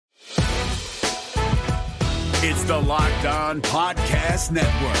It's the Locked On Podcast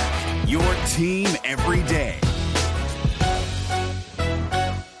Network, your team every day.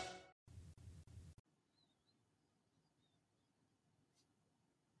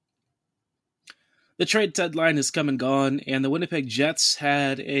 The trade deadline has come and gone, and the Winnipeg Jets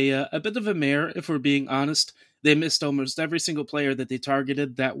had a bit of a mare, if we're being honest. They missed almost every single player that they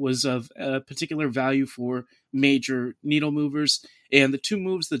targeted that was of particular value for major needle movers. And the two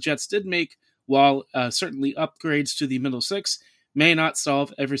moves the Jets did make, while certainly upgrades to the middle six, may not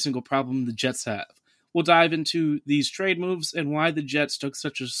solve every single problem the Jets have. We'll dive into these trade moves and why the Jets took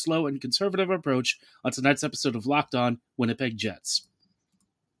such a slow and conservative approach on tonight's episode of Locked On Winnipeg Jets.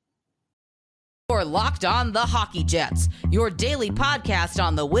 You're Locked On the Hockey Jets, your daily podcast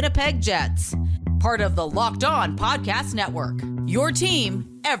on the Winnipeg Jets. Part of the Locked On Podcast Network, your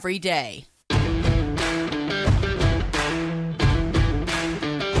team every day.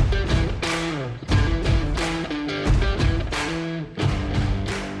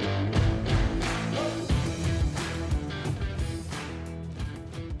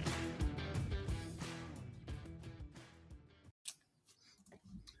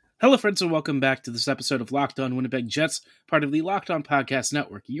 Hello, friends, and welcome back to this episode of Locked On Winnipeg Jets, part of the Locked On Podcast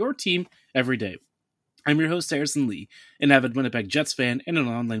Network, your team every day. I'm your host, Harrison Lee, an avid Winnipeg Jets fan and an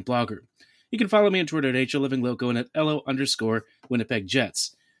online blogger. You can follow me on Twitter at HLivingLoco and at LO_Winnipeg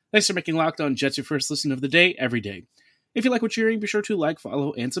Jets. Thanks for making Locked On Jets your first listen of the day every day. If you like what you're hearing, be sure to like,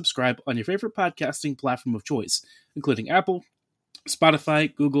 follow, and subscribe on your favorite podcasting platform of choice, including Apple,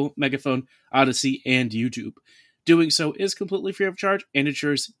 Spotify, Google, Megaphone, Odyssey, and YouTube. Doing so is completely free of charge and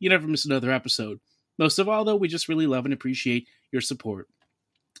ensures you never miss another episode. Most of all, though, we just really love and appreciate your support.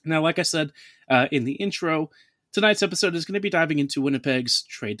 Now, like I said in the intro, tonight's episode is going to be diving into Winnipeg's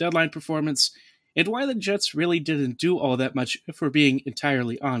trade deadline performance and why the Jets really didn't do all that much, if we're being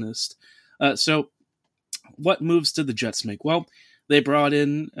entirely honest. So, what moves did the Jets make? Well, they brought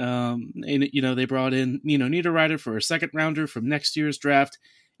in, Niederreiter for a second rounder from next year's draft.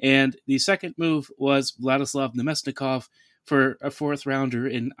 And the second move was Vladislav Namestnikov for a fourth rounder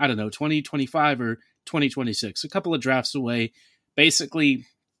in, 2025 or 2026. A couple of drafts away. Basically,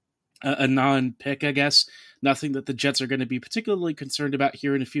 a non-pick, I guess. Nothing that the Jets are going to be particularly concerned about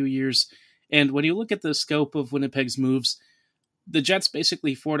here in a few years. And when you look at the scope of Winnipeg's moves, the Jets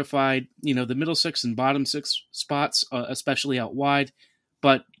basically fortified, the middle six and bottom six spots, especially out wide.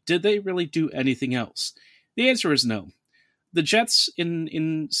 But did they really do anything else? The answer is no. The Jets,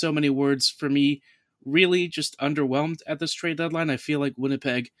 in so many words, for me, really just underwhelmed at this trade deadline. I feel like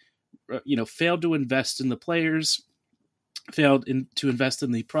Winnipeg, failed to invest in the players, failed to invest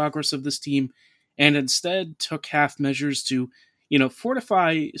in the progress of this team, and instead took half measures to,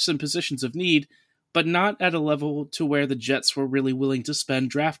 fortify some positions of need, but not at a level to where the Jets were really willing to spend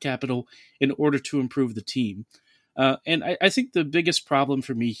draft capital in order to improve the team. And I think the biggest problem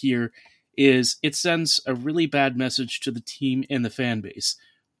for me here is it sends a really bad message to the team and the fan base.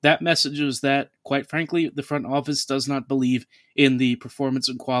 That message is that, quite frankly, the front office does not believe in the performance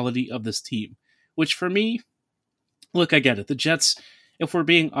and quality of this team. Which, for me, look, I get it. The Jets, if we're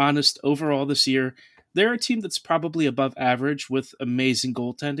being honest, overall this year, they're a team that's probably above average with amazing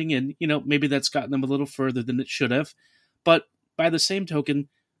goaltending, and, maybe that's gotten them a little further than it should have. But by the same token,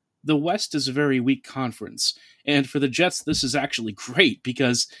 the West is a very weak conference. And for the Jets, this is actually great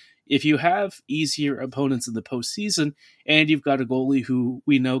because if you have easier opponents in the postseason, and you've got a goalie who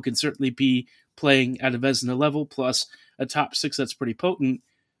we know can certainly be playing at a Vezina level, plus a top six that's pretty potent,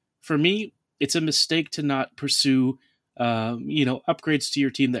 for me, it's a mistake to not pursue, upgrades to your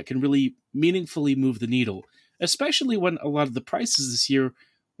team that can really meaningfully move the needle, especially when a lot of the prices this year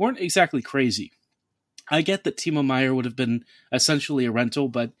weren't exactly crazy. I get that Timo Meier would have been essentially a rental,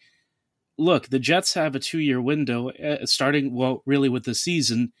 but look, the Jets have a 2-year window starting, really with the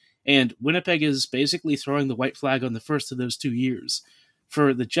season, and Winnipeg is basically throwing the white flag on the first of those 2 years.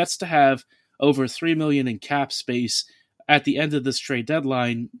 For the Jets to have over $3 million in cap space at the end of this trade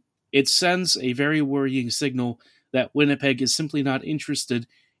deadline, it sends a very worrying signal that Winnipeg is simply not interested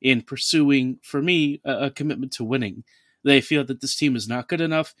in pursuing, for me, a commitment to winning. They feel that this team is not good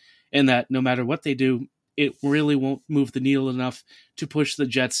enough, and that no matter what they do, it really won't move the needle enough to push the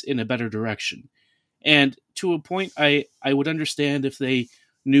Jets in a better direction. And to a point, I would understand if they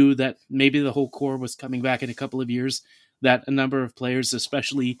knew that maybe the whole core was coming back in a couple of years, that a number of players,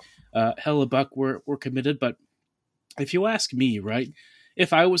 especially Hellebuck, were committed. But if you ask me, right,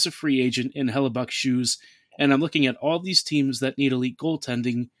 if I was a free agent in Hellebuck's shoes and I'm looking at all these teams that need elite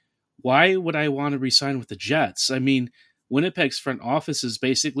goaltending, why would I want to re-sign with the Jets? I mean, Winnipeg's front office is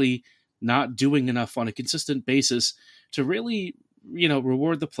basically not doing enough on a consistent basis to really,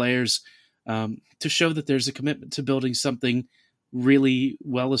 reward the players, to show that there's a commitment to building something really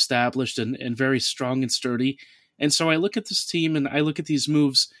well established and very strong and sturdy. And so I look at this team and I look at these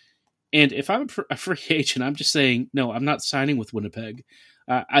moves, and if I'm a free agent, I'm just saying, no, I'm not signing with Winnipeg.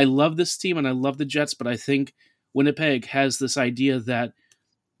 I love this team and I love the Jets, but I think Winnipeg has this idea that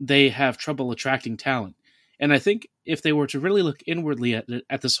they have trouble attracting talent. And I think if they were to really look inwardly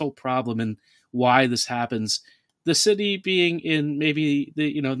at this whole problem and why this happens, the city being in maybe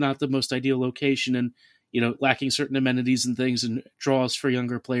not the most ideal location and lacking certain amenities and things and draws for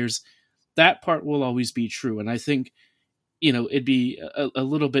younger players, that part will always be true. And I think it'd be a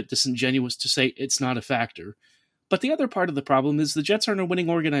little bit disingenuous to say it's not a factor. But the other part of the problem is the Jets aren't a winning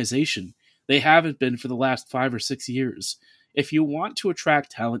organization. They haven't been for the last 5 or 6 years. If you want to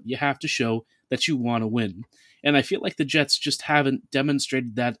attract talent, you have to show that you want to win. And I feel like the Jets just haven't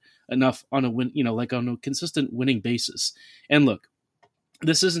demonstrated that enough on on a consistent winning basis. And look,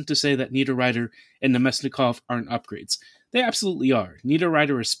 this isn't to say that Niederreiter and Nemesnikov aren't upgrades. They absolutely are.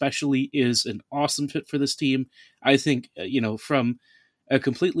 Niederreiter especially is an awesome fit for this team. I think, from a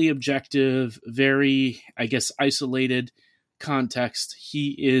completely objective, very, isolated context,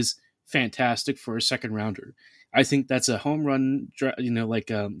 he is fantastic for a second rounder. I think that's a home run,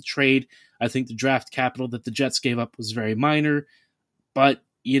 trade. I think the draft capital that the Jets gave up was very minor. But,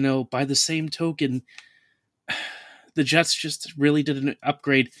 by the same token, the Jets just really didn't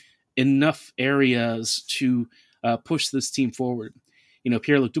upgrade enough areas to push this team forward.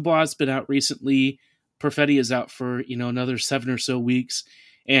 Pierre-Luc Dubois has been out recently. Perfetti is out for, another 7 or so weeks.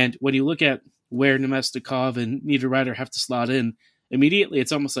 And when you look at where Nemesnikov and Niederreiter have to slot in, immediately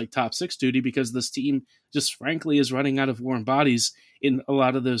it's almost like top 6 duty because this team just frankly is running out of warm bodies in a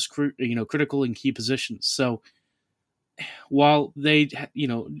lot of those, critical and key positions. So while they,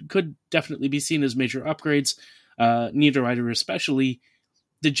 could definitely be seen as major upgrades, Niederreiter especially,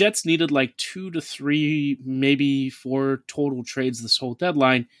 the Jets needed like 2 to 3, maybe 4 total trades this whole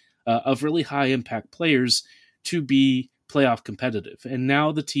deadline of really high impact players to be playoff competitive. And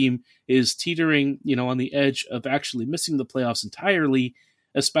now the team is teetering, on the edge of actually missing the playoffs entirely,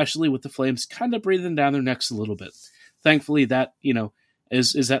 especially with the Flames kind of breathing down their necks a little bit. Thankfully, that,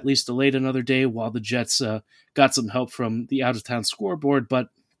 is at least delayed another day while the Jets got some help from the out-of-town scoreboard. But,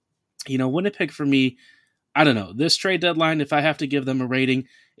 Winnipeg for me, I don't know. This trade deadline, if I have to give them a rating,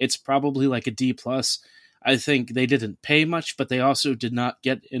 it's probably like a D+. I think they didn't pay much, but they also did not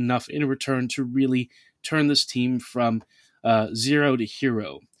get enough in return to really turn this team from 0 to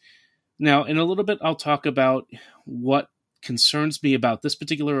hero. Now, in a little bit, I'll talk about what concerns me about this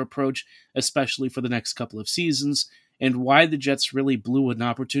particular approach, especially for the next couple of seasons, and why the Jets really blew an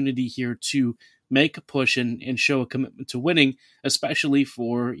opportunity here to make a push and show a commitment to winning, especially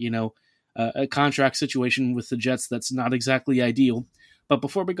for, a contract situation with the Jets that's not exactly ideal. But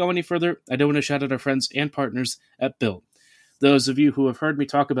before we go any further, I do want to shout out our friends and partners at Built. Those of you who have heard me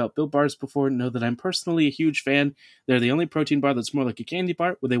talk about Built Bars before know that I'm personally a huge fan. They're the only protein bar that's more like a candy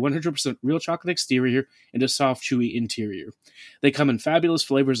bar with a 100% real chocolate exterior and a soft, chewy interior. They come in fabulous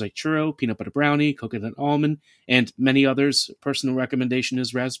flavors like churro, peanut butter brownie, coconut almond, and many others. Personal recommendation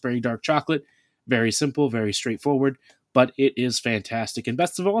is raspberry dark chocolate. Very simple, very straightforward, but it is fantastic. And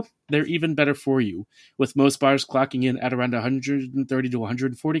best of all, they're even better for you, with most bars clocking in at around 130 to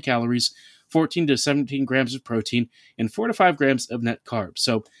 140 calories, 14 to 17 grams of protein, and 4 to 5 grams of net carbs.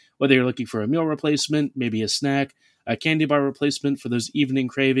 So whether you're looking for a meal replacement, maybe a snack, a candy bar replacement for those evening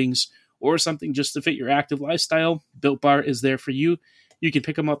cravings, or something just to fit your active lifestyle, Built Bar is there for you. You can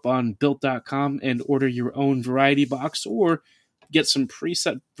pick them up on Built.com and order your own variety box, or get some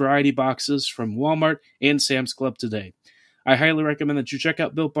preset variety boxes from Walmart and Sam's Club today. I highly recommend that you check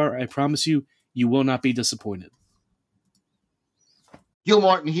out Built Bar. I promise you, you will not be disappointed. Gil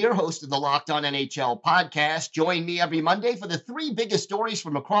Martin here, host of the Locked On NHL podcast. Join me every Monday for the 3 biggest stories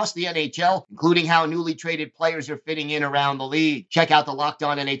from across the NHL, including how newly traded players are fitting in around the league. Check out the Locked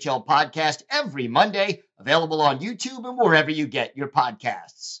On NHL podcast every Monday, available on YouTube and wherever you get your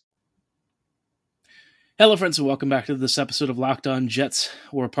podcasts. Hello, friends, and welcome back to this episode of Locked On Jets.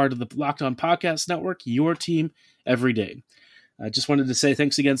 We're part of the Locked On Podcast Network, your team every day. I just wanted to say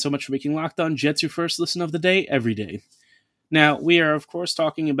thanks again so much for making Locked On Jets your first listen of the day every day. Now, we are, of course,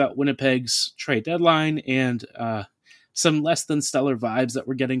 talking about Winnipeg's trade deadline and some less than stellar vibes that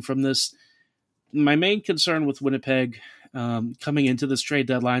we're getting from this. My main concern with Winnipeg coming into this trade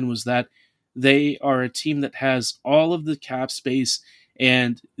deadline was that they are a team that has all of the cap space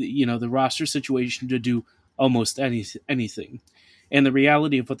and, the roster situation to do almost anything. And the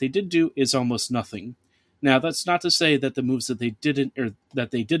reality of what they did do is almost nothing. Now, that's not to say that the moves that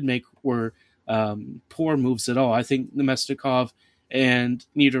they did make were poor moves at all. I think Nemesnikov and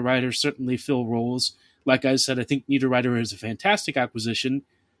Niederreiter certainly fill roles. Like I said, I think Niederreiter is a fantastic acquisition.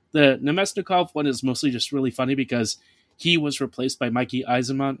 The Nemesnikov one is mostly just really funny because he was replaced by Mikey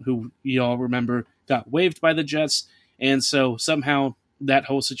Eisman, who you all remember got waived by the Jets, and so somehow that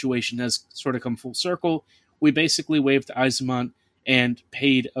whole situation has sort of come full circle. We basically waived Eisman and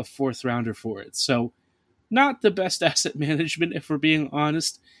paid a 4th rounder for it. So not the best asset management, if we're being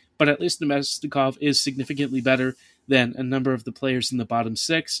honest, but at least Nemesnikov is significantly better than a number of the players in the bottom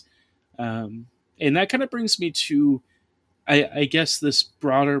 6. And that kind of brings me to, I guess, this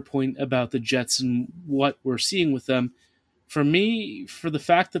broader point about the Jets and what we're seeing with them. For me, for the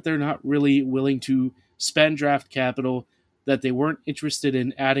fact that they're not really willing to spend draft capital, that they weren't interested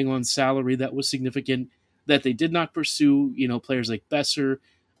in adding on salary that was significant, that they did not pursue, players like Besser,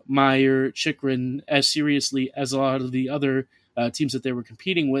 Meyer, Chikrin as seriously as a lot of the other teams that they were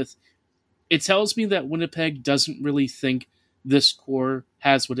competing with, it tells me that Winnipeg doesn't really think this core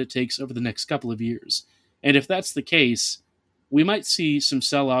has what it takes over the next couple of years. And if that's the case, we might see some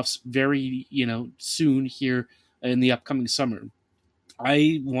sell-offs very, soon here in the upcoming summer.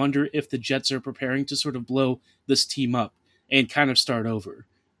 I wonder if the Jets are preparing to sort of blow this team up and kind of start over,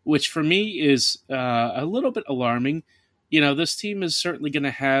 which for me is a little bit alarming. This team is certainly going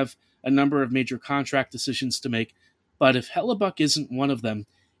to have a number of major contract decisions to make, but if Hellebuck isn't one of them,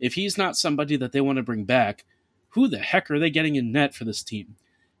 if he's not somebody that they want to bring back, who the heck are they getting in net for this team?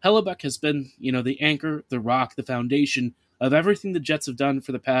 Hellebuck has been, the anchor, the rock, the foundation of everything the Jets have done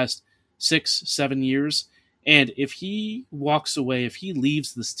for the past 6-7 years. And if he walks away, if he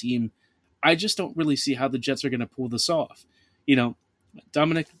leaves this team, I just don't really see how the Jets are going to pull this off.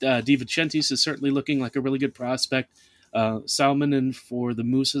 Dominic DiVincentis is certainly looking like a really good prospect. Salmonen for the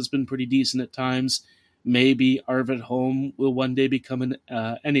Moose has been pretty decent at times. Maybe Arvid Holm will one day become an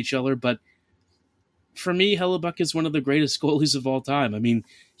NHLer, but for me, Hellebuck is one of the greatest goalies of all time. I mean,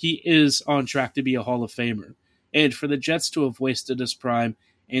 he is on track to be a Hall of Famer. And for the Jets to have wasted his prime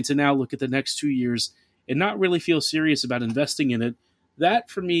and to now look at the next 2 years and not really feel serious about investing in it, that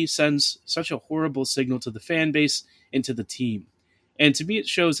for me sends such a horrible signal to the fan base and to the team. And to me, it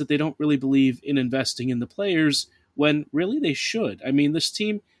shows that they don't really believe in investing in the players when really they should. I mean, this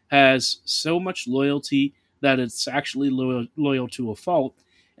team has so much loyalty that it's actually loyal to a fault.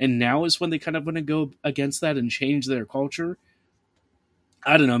 And now is when they kind of want to go against that and change their culture.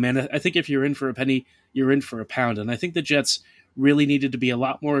 I don't know, man. I think if you're in for a penny, you're in for a pound. And I think the Jets really needed to be a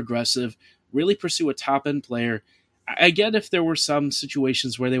lot more aggressive, really pursue a top-end player. I get if there were some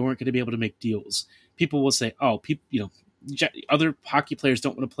situations where they weren't going to be able to make deals. People will say, other hockey players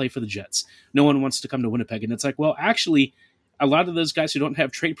don't want to play for the Jets. No one wants to come to Winnipeg. And it's like, well, actually, a lot of those guys who don't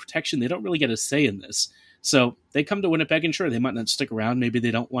have trade protection, they don't really get a say in this. So they come to Winnipeg, and sure, they might not stick around. Maybe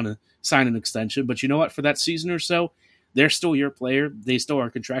they don't want to sign an extension. But you know what? For that season or so, they're still your player. They still are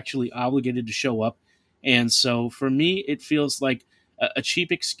contractually obligated to show up. And so for me, it feels like a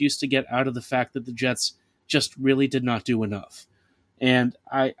cheap excuse to get out of the fact that the Jets just really did not do enough. And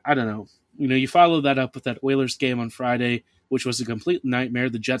I don't know. You follow that up with that Oilers game on Friday, which was a complete nightmare.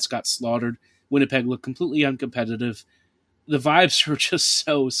 The Jets got slaughtered. Winnipeg looked completely uncompetitive. The vibes were just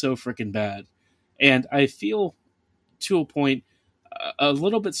so freaking bad. And I feel, to a point, a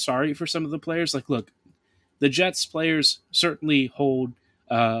little bit sorry for some of the players. Like, look, the Jets players certainly hold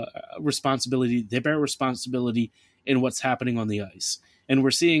responsibility. They bear responsibility in what's happening on the ice. And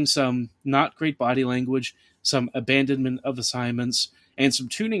we're seeing some not great body language, some abandonment of assignments, and some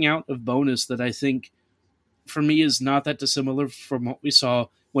tuning out of bonus that I think, for me, is not that dissimilar from what we saw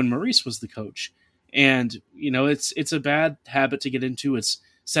when Maurice was the coach. And, it's a bad habit to get into. It's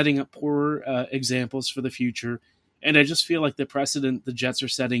setting up poorer examples for the future. And I just feel like the precedent the Jets are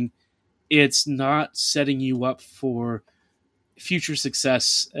setting, it's not setting you up for future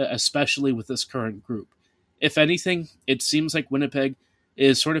success, especially with this current group. If anything, it seems like Winnipeg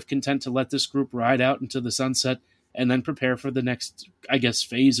is sort of content to let this group ride out into the sunset and then prepare for the next,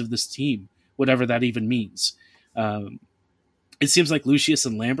 phase of this team, whatever that even means. It seems like Lucius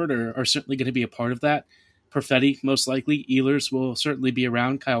and Lambert are certainly going to be a part of that. Perfetti, most likely. Ehlers will certainly be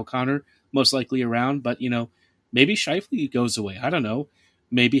around. Kyle Connor, most likely around. But, maybe Scheifele goes away. I don't know.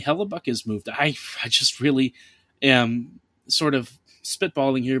 Maybe Hellebuck is moved. I just really am sort of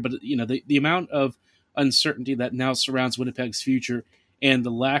spitballing here. But, the amount of uncertainty that now surrounds Winnipeg's future and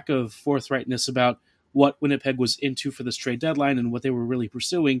the lack of forthrightness about what Winnipeg was into for this trade deadline and what they were really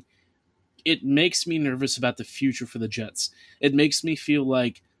pursuing, it makes me nervous about the future for the Jets. It makes me feel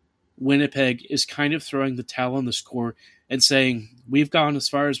like Winnipeg is kind of throwing the towel on this core and saying, we've gone as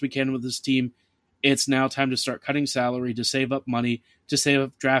far as we can with this team. It's now time to start cutting salary, to save up money, to save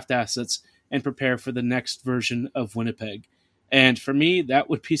up draft assets, and prepare for the next version of Winnipeg. And for me, that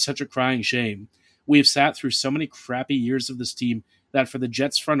would be such a crying shame. We've sat through so many crappy years of this team that for the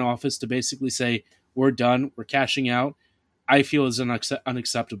Jets front office to basically say, we're done, we're cashing out, I feel is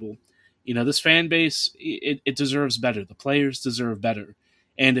unacceptable. This fan base, it deserves better. The players deserve better.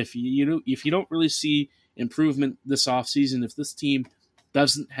 And if you don't really see improvement this offseason, if this team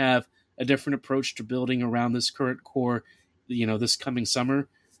doesn't have a different approach to building around this current core, this coming summer,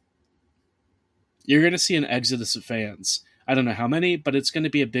 you're going to see an exodus of fans. I don't know how many, but it's going to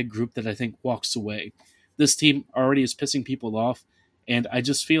be a big group that I think walks away. This team already is pissing people off, and I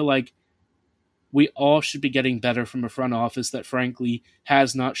just feel like we all should be getting better from a front office that frankly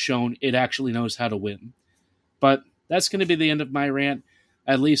has not shown it actually knows how to win. But that's going to be the end of my rant,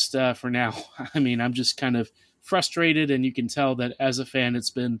 at least for now. I mean, I'm just kind of frustrated, and you can tell that as a fan, it's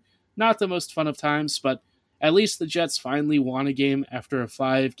been not the most fun of times, but at least the Jets finally won a game after a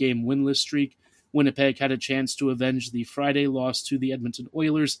 5-game winless streak. Winnipeg had a chance to avenge the Friday loss to the Edmonton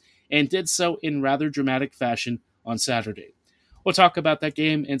Oilers and did so in rather dramatic fashion on Saturday. We'll talk about that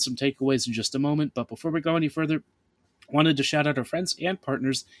game and some takeaways in just a moment, but before we go any further, I wanted to shout out our friends and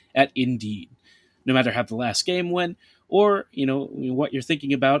partners at Indeed. No matter how the last game went, or what you're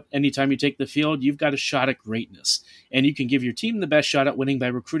thinking about, anytime you take the field, you've got a shot at greatness, and you can give your team the best shot at winning by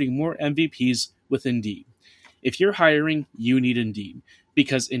recruiting more MVPs with Indeed. If you're hiring, you need Indeed,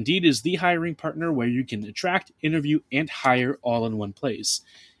 because Indeed is the hiring partner where you can attract, interview, and hire all in one place.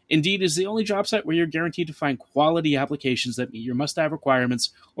 Indeed is the only job site where you're guaranteed to find quality applications that meet your must-have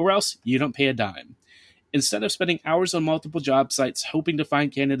requirements, or else you don't pay a dime. Instead of spending hours on multiple job sites hoping to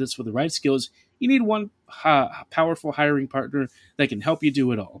find candidates with the right skills, you need one powerful hiring partner that can help you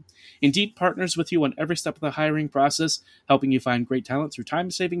do it all. Indeed partners with you on every step of the hiring process, helping you find great talent through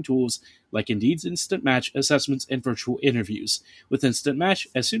time-saving tools like Indeed's Instant Match assessments and virtual interviews. With Instant Match,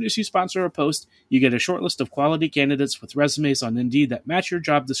 as soon as you sponsor a post, you get a short list of quality candidates with resumes on Indeed that match your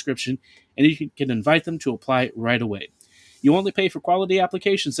job description, and you can invite them to apply right away. You only pay for quality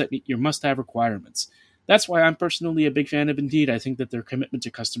applications that meet your must-have requirements. That's why I'm personally a big fan of Indeed. I think that their commitment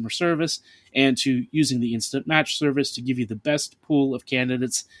to customer service and to using the Instant Match service to give you the best pool of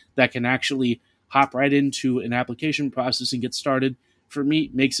candidates that can actually hop right into an application process and get started, for me,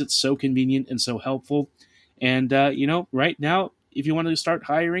 makes it so convenient and so helpful. And, right now, if you want to start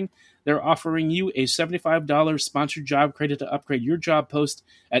hiring, they're offering you a $75 sponsored job credit to upgrade your job post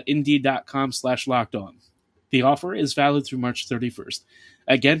at Indeed.com/lockedon. The offer is valid through March 31st.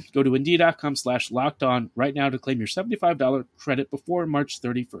 Again, go to Indeed.com/lockedon right now to claim your $75 credit before March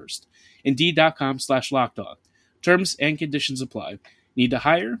 31st. Indeed.com/lockedon. Terms and conditions apply. Need to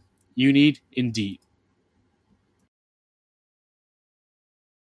hire? You need Indeed.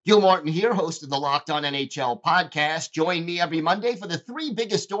 Gil Martin here, host of the Locked On NHL podcast. Join me every Monday for the 3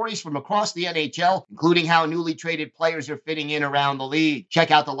 biggest stories from across the NHL, including how newly traded players are fitting in around the league. Check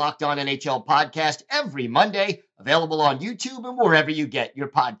out the Locked On NHL podcast every Monday, available on YouTube and wherever you get your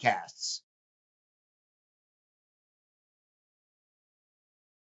podcasts.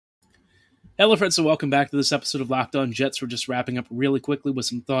 Hello, friends, and welcome back to this episode of Locked On Jets. We're just wrapping up really quickly with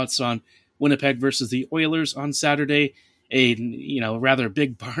some thoughts on Winnipeg versus the Oilers on Saturday. A rather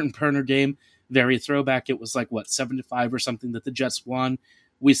big barn burner game, very throwback. It was like 7-5 or something that the Jets won.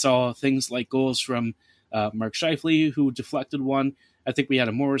 We saw things like goals from Mark Scheifele, who deflected one. I think we had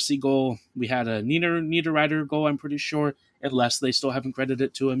a Morrissey goal. We had a Niederreiter goal, I'm pretty sure, unless they still haven't credited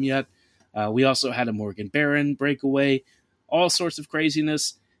it to him yet. We also had a Morgan Barron breakaway. All sorts of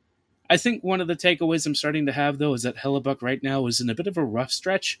craziness. I think one of the takeaways I'm starting to have, though, is that Hellebuck right now is in a bit of a rough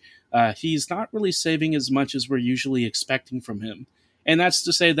stretch. He's not really saving as much as we're usually expecting from him. And that's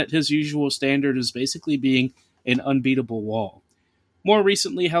to say that his usual standard is basically being an unbeatable wall. More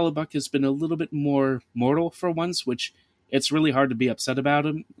recently, Hellebuck has been a little bit more mortal for once, which it's really hard to be upset about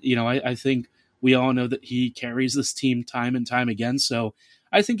him. I think we all know that he carries this team time and time again, so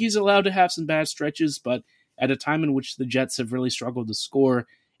I think he's allowed to have some bad stretches, but at a time in which the Jets have really struggled to score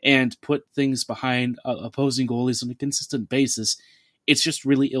and put things behind opposing goalies on a consistent basis, it's just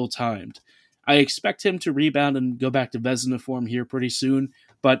really ill-timed. I expect him to rebound and go back to Vezina form here pretty soon,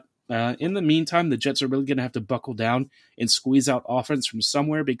 but in the meantime, the Jets are really going to have to buckle down and squeeze out offense from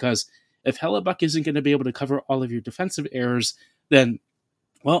somewhere, because if Hellebuck isn't going to be able to cover all of your defensive errors, then,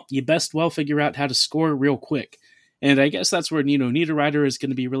 you best figure out how to score real quick. And I guess that's where Niederreiter is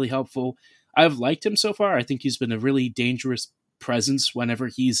going to be really helpful. I've liked him so far. I think he's been a really dangerous presence whenever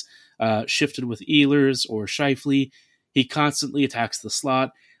he's shifted with Ehlers or Scheifele. He constantly attacks the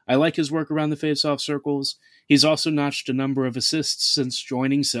slot. I like his work around the faceoff circles. He's also notched a number of assists since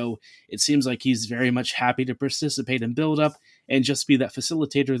joining, so it seems like he's very much happy to participate in build-up and just be that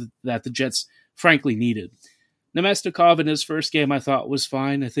facilitator that the Jets frankly needed. Nemestikov in his first game I thought was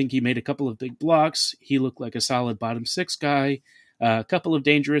fine. I think he made a couple of big blocks. He looked like a solid bottom six guy. A couple of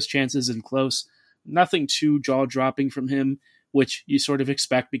dangerous chances in close. Nothing too jaw-dropping from him, which you sort of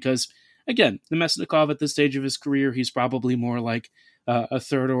expect because, again, Nemestikov at this stage of his career, he's probably more like a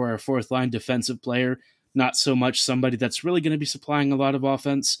third or a fourth line defensive player, not so much somebody that's really going to be supplying a lot of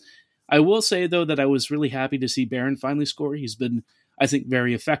offense. I will say, though, that I was really happy to see Barron finally score. He's been, I think,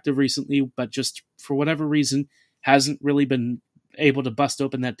 very effective recently, but just for whatever reason, hasn't really been able to bust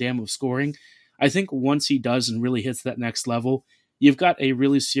open that dam of scoring. I think once he does and really hits that next level, you've got a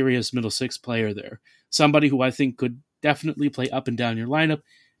really serious middle six player there. Somebody who I think could definitely play up and down your lineup,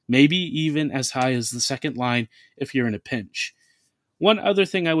 maybe even as high as the second line if you're in a pinch. One other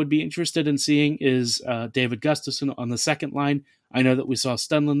thing I would be interested in seeing is David Gustafsson on the second line. I know that we saw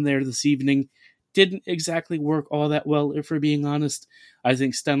Stenlund there this evening. Didn't exactly work all that well, if we're being honest. I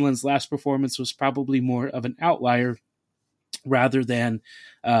think Stenlund's last performance was probably more of an outlier rather than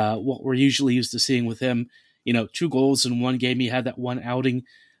what we're usually used to seeing with him. 2 goals in one game. He had that one outing.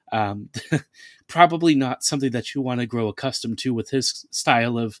 Probably not something that you want to grow accustomed to with his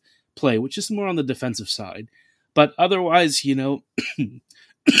style of play, which is more on the defensive side. But otherwise,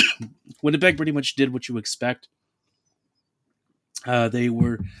 Winnipeg pretty much did what you expect. They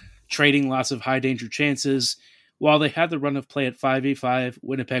were trading lots of high-danger chances. While they had the run of play at 5v5,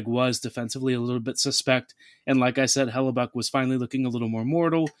 Winnipeg was defensively a little bit suspect. And like I said, Hellebuck was finally looking a little more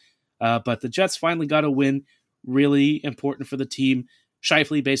mortal. But the Jets finally got a win. Really important for the team.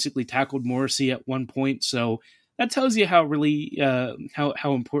 Scheifele basically tackled Morrissey at one point. So that tells you how really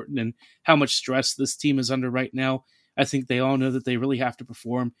how important and how much stress this team is under right now. I think they all know that they really have to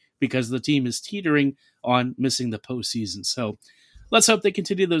perform because the team is teetering on missing the postseason. So let's hope they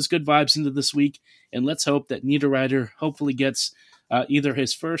continue those good vibes into this week, and let's hope that Niederreiter hopefully gets either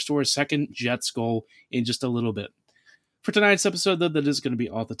his first or second Jets goal in just a little bit. For tonight's episode, though, that is going to be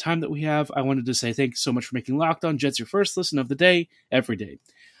all the time that we have. I wanted to say thank you so much for making Locked On Jets your first listen of the day, every day.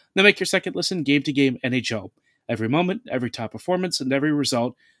 Now make your second listen Game to Game NHL. Every moment, every top performance, and every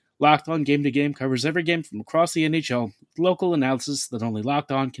result, Locked On Game to Game covers every game from across the NHL with local analysis that only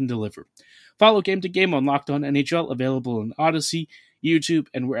Locked On can deliver. Follow Game to Game on Locked On NHL, available on Odyssey, YouTube,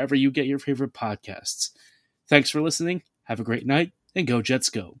 and wherever you get your favorite podcasts. Thanks for listening. Have a great night, and go Jets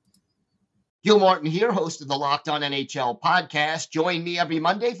go. Gil Martin here, host of the Locked On NHL podcast. Join me every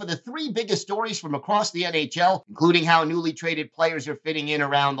Monday for the 3 biggest stories from across the NHL, including how newly traded players are fitting in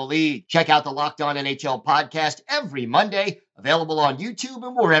around the league. Check out the Locked On NHL podcast every Monday, available on YouTube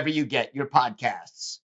and wherever you get your podcasts.